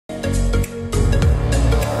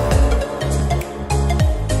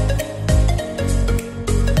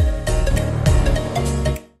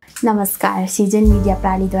नमस्कार, season media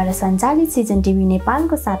प्रालीद्वारा सञ्चालित season TV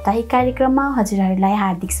नेपालको साप्ताहिक कार्यक्रममा हजुरहरूलाई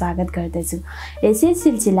हार्दिक स्वागत गर्दछु। यसै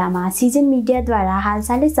सिलसिलामा सिजन मिडियाद्वारा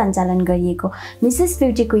हालसालै सञ्चालन गरिएको Mrs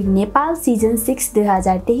beauty queen Nepal season 6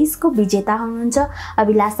 2023 को विजेता हुनुहुन्छ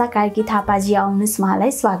अभिलाषा कार्की थापाजी। आउनुहोस्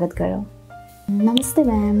उहाँलाई स्वागत गरौँ। नमस्ते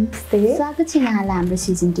म्याम। स्वागत छ यहाँलाई हाम्रो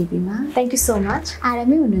सिजन टिभीमा। Thank you so much.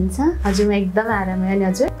 आरामै हुनुहुन्छ? हजुर, म एकदम आरामै। अनि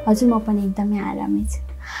हजुर? हजुर, म पनि एकदमै आरामै छु।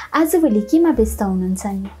 आजभोलि केमा व्यस्त हुनुहुन्छ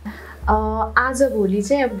नि? आजभोलि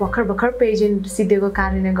चाहिँ अब भर्खर पेजेन्ट सिद्धेको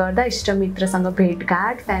कारणले गर्दा इष्टमित्रसँग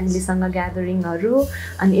भेटघाट, फ्यामिलीसँग ग्यादरिङहरू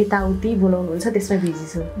अनि यताउति बोलाउनुहुन्छ, त्यसमा बिजी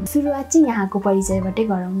छु। सुरुवात चाहिँ यहाँको परिचयबाटै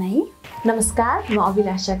गरौँ न है। नमस्कार, म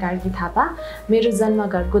अभिलाषा कार्की थापा। मेरो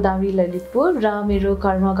जन्मघर गोदावरी ललितपुर र मेरो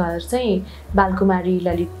कर्मघर चाहिँ बालकुमारी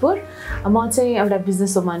ललितपुर। म चाहिँ एउटा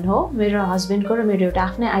बिजनेस वुमन हो। मेरो हस्बेन्डको र मेरो एउटा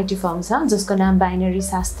आफ्नै आइटी फर्म छ जसको नाम बाइनरी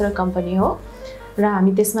शास्त्र कम्पनी हो र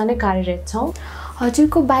हामी त्यसमा नै कार्यरत छौँ।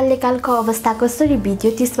 हजुरको बाल्यकालको अवस्था कसरी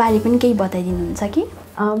बित्यो त्यसबारे पनि केही बताइदिनुहुन्छ कि?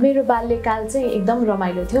 मेरो बाल्यकाल चाहिँ एकदम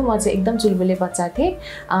रमाइलो थियो। म चाहिँ एकदम चुलबुले बच्चा थिएँ।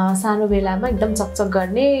 सानो बेलामा एकदम चकचक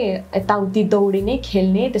गर्ने, यताउति दौडिने,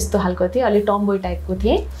 खेल्ने त्यस्तो खालको थिएँ। अलिक टम्बोय टाइपको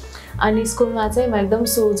थिएँ। अनि स्कुलमा चाहिँ म एकदम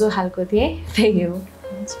सोझो खालको थिएँ। त्यही हो।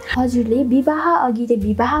 हजुरले विवाह अघि र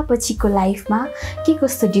विवाह पछिको लाइफमा के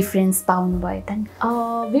कस्तो डिफ्रेन्स पाउनुभयो त?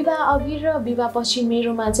 विवाह अघि र विवाह पछि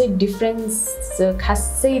मेरोमा चाहिँ डिफ्रेन्स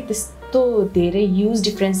खासै त्यस्तो धेरै ह्युज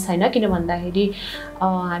डिफ्रेन्स छैन। किन भन्दाखेरि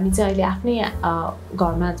हामी चाहिँ अहिले आफ्नै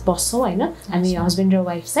घरमा बस्छौँ होइन, हामी हस्बेन्ड र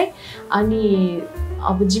वाइफ चाहिँ। अनि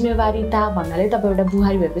अब जिम्मेवारीता भन्नाले तपाईँ एउटा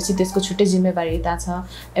बुहारी भएपछि त्यसको छुट्टै जिम्मेवारीता छ,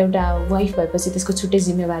 एउटा वाइफ भएपछि त्यसको छुट्टै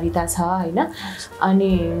जिम्मेवारीता छ होइन।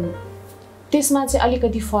 अनि त्यसमा चाहिँ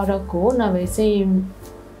अलिकति फरक हो, नभए चाहिँ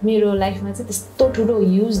मेरो लाइफमा चाहिँ त्यस्तो ठुलो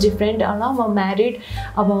ह्युज डिफ्रेन्ट होला। म म्यारिड,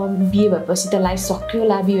 अब बिहे भएपछि त लाइफ सक्यो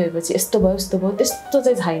ला, बिहे भएपछि यस्तो भयो त्यस्तो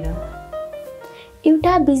चाहिँ छैन।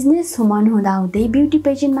 एउटा बिजनेस वुमन हुँदाहुँदै ब्युटी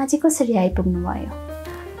पेजेन्टमा चाहिँ कसरी आइपुग्नु भयो?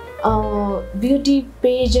 ब्युटी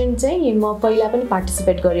पेजेन्ट चाहिँ म पहिला पनि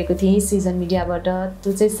पार्टिसिपेट गरेको थिएँ सिजन मिडियाबाट।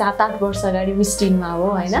 त्यो चाहिँ 7-8 वर्ष अगाडि मिस टिनमा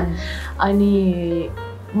हो होइन। अनि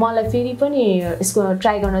मलाई फेरि पनि यसको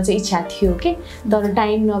ट्राई गर्न चाहिँ इच्छा थियो कि, तर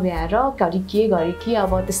टाइम नभ्याएर घरि के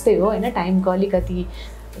अब त्यस्तै हो होइन, टाइमको अलिकति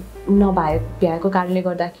भ्याएको कारणले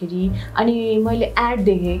गर्दाखेरि। अनि मैले एड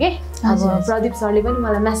देखेँ कि, अब प्रदीप सरले पनि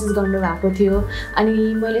मलाई मेसेज गर्नुभएको थियो।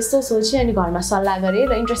 अनि मैले यस्तो सोचेँ, अनि घरमा सल्लाह गरेँ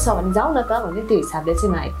र इन्ट्रेस्ट छ भने जाउँ न त भने, त्यो हिसाबले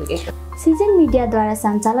चाहिँ म आइपुगेँ। सिजन मिडियाद्वारा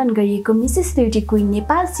सञ्चालन गरिएको Mrs beauty queen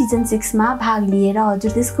Nepal season 6 मा भाग लिएर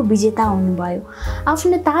हजुर त्यसको विजेता हुनुभयो।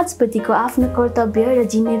 आफ्नो ताजपतिको आफ्नो कर्तव्य र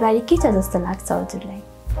जिम्मेवारी के छ जस्तो लाग्छ हजुरलाई?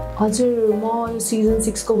 हजुर, म सिजन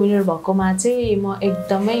 6 को विनर भएकोमा चाहिँ म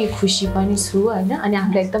एकदमै खुसी पनि छु होइन। अनि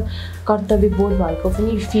आफूलाई एकदम कर्तव्य बोध भएको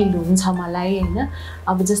पनि फिल हुन्छ मलाई होइन।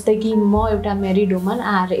 अब जस्तै कि म एउटा म्यारिड वुमन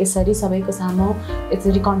आएर यसरी सबैको सामु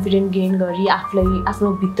यसरी कन्फिडेन्ट गेन गरी आफूलाई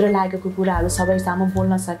आफ्नो भित्र लागेको कुराहरू सबै सामु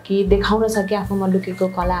बोल्न सकेँ, देखाउन सकेँ आफूमा लुकेको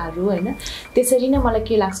कलाहरू होइन। त्यसरी नै मलाई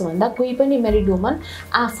के लाग्छ भन्दा, कोही पनि म्यारिड वुमन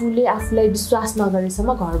आफूलाई विश्वास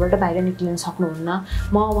नगरेसम्म घरबाट बाहिर निक्लिन सक्नुहुन्न।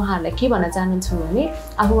 म उहाँहरूलाई के भन्न चाहन्छु भने,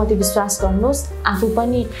 आफूमाथि विश्वास गर्नुहोस्। आफू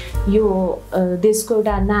पनि यो देशको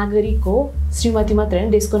एउटा नागरिक हो, श्रीमती मात्र होइन,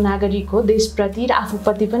 देशको नागरिक हो। देशप्रति र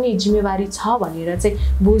आफूप्रति पनि जिम्मेवारी छ भनेर चाहिँ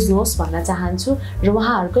बुझ्नुहोस् भन्न चाहन्छु र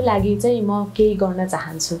उहाँहरूको लागि चाहिँ म केही गर्न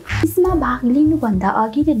चाहन्छु। यसमा भाग लिनुभन्दा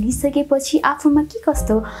अघि र लिइसकेपछि आफूमा के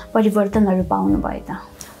कस्तो परिवर्तनहरू पाउनुभयो त?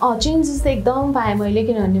 चेन्जेस त एकदम पाएँ मैले,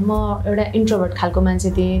 किनभने म एउटा इन्ट्रोभर्ट खालको मान्छे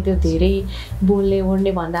थिएँ। त्यो धेरै बोल्ने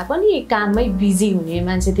ओर्ने भन्दा पनि काममै बिजी हुने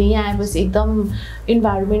मान्छे थिएँ। यहाँ आएपछि एकदम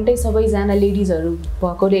इन्भाइरोमेन्टै सबैजना लेडिजहरू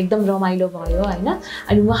भएकोले एकदम रमाइलो भयो होइन।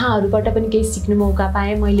 अनि उहाँहरूबाट पनि केही सिक्ने मौका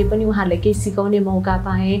पाएँ, मैले पनि उहाँहरूलाई केही सिकाउने मौका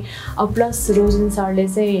पाएँ। प्लस रोजन सरले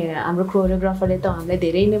चाहिँ, हाम्रो कोरियोग्राफरले त हामीलाई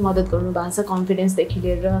धेरै नै मद्दत गर्नुभएको छ, कन्फिडेन्सदेखि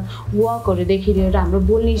लिएर वर्कहरूदेखि लिएर हाम्रो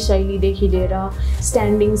बोल्ने शैलीदेखि लिएर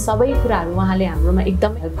स्ट्यान्डिङ सबै कुराहरू उहाँले हाम्रोमा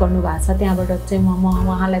एकदम गर्नुभएको छ। त्यहाँबाट चाहिँ म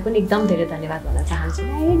उहाँलाई पनि एकदम धेरै धन्यवाद भन्न चाहन्छु।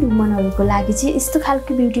 म्यारिड वुमनहरूको लागि चाहिँ यस्तो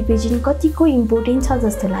खालको ब्युटी पेजेन्ट कतिको इम्पोर्टेन्ट छ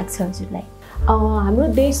जस्तो लाग्छ हजुरलाई? हाम्रो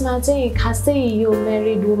देशमा चाहिँ खासै यो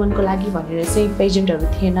म्यारिड वुमनको लागि भनेर चाहिँ पेजेन्टहरू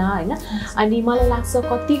थिएन होइन। अनि मलाई लाग्छ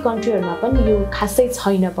कति कन्ट्रीहरूमा पनि यो खासै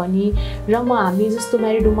छैन पनि। र म हामी जस्तो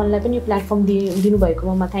म्यारिड वुमनलाई पनि यो प्लेटफर्म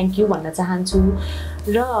दिनुभएकोमा म थ्याङ्क यू भन्न चाहन्छु।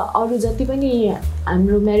 र अरू जति पनि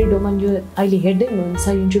हाम्रो म्यारिड वुमन यो अहिले हेर्दै हुनुहुन्छ,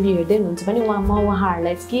 इन्टरभ्यू हेर्दै हुनुहुन्छ भने म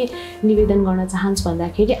उहाँहरूलाई के निवेदन गर्न चाहन्छु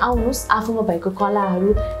भन्दाखेरि, आउनुहोस्, आफूमा भएको कलाहरू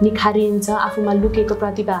निखारिन्छ, आफूमा लुकेको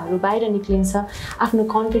प्रतिभाहरू बाहिर निक्लिन्छ, आफ्नो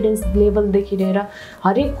कन्फिडेन्स लेभलदेखि लिएर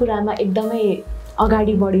हरेक कुरामा एकदमै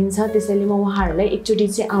अगाडि बढिन्छ। त्यसैले म उहाँहरूलाई एकचोटि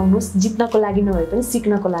चाहिँ आउनुहोस्, जित्नको लागि नभए पनि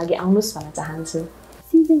सिक्नको लागि आउनुहोस् भन्न चाहन्छु।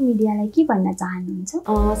 सिजन मिडियालाई के भन्न चाहनुहुन्छ?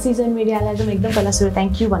 सिजन मिडियालाई चाहिँ एकदम पहिला सुरु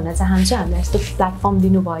थ्याङ्क यू भन्न चाहन्छु। हामीलाई यस्तो प्लेटफर्म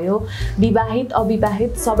दिनुभयो। विवाहित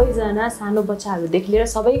अविवाहित सबैजना सानो बच्चाहरूदेखि लिएर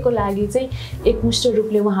सबैको लागि चाहिँ एकमुष्ट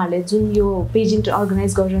रूपले उहाँहरूले जुन यो पेजेन्ट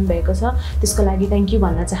अर्गनाइज गरिरहनु भएको छ त्यसको लागि थ्याङ्क यू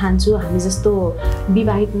भन्न चाहन्छु। हामी जस्तो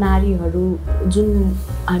विवाहित नारीहरू जुन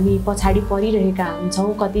हामी पछाडि परिरहेका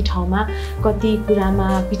हुन्छौँ, कति ठाउँमा कति कुरामा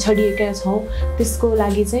पिछडिएका छौँ, त्यसको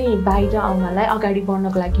लागि चाहिँ बाहिर आउनलाई अगाडि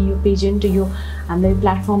बढ्नको लागि यो पेजेन्ट यो हामीलाई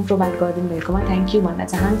प्लेटफर्म प्रोभाइड गरिदिनु भएकोमा थ्याङ्क यू भन्न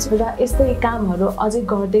चाहन्छु। र यस्तै कामहरू अझै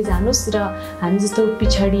गर्दै जानुहोस् र हामी जस्तो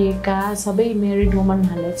पिछडिएका सबै म्यारिड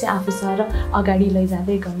वुमनहरूलाई चाहिँ आफूसँग अगाडि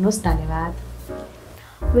लैजाँदै गर्नुहोस्। धन्यवाद।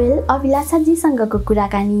 वेल, अभिलाषाजीसँगको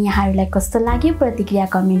कुराकानी यहाँहरूलाई कस्तो लाग्यो प्रतिक्रिया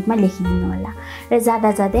कमेन्टमा लेखिदिनु होला र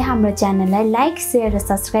जाँदा जाँदै हाम्रो च्यानललाई लाइक, सेयर र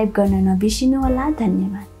सब्सक्राइब गर्न नबिर्सिनु होला।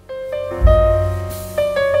 धन्यवाद।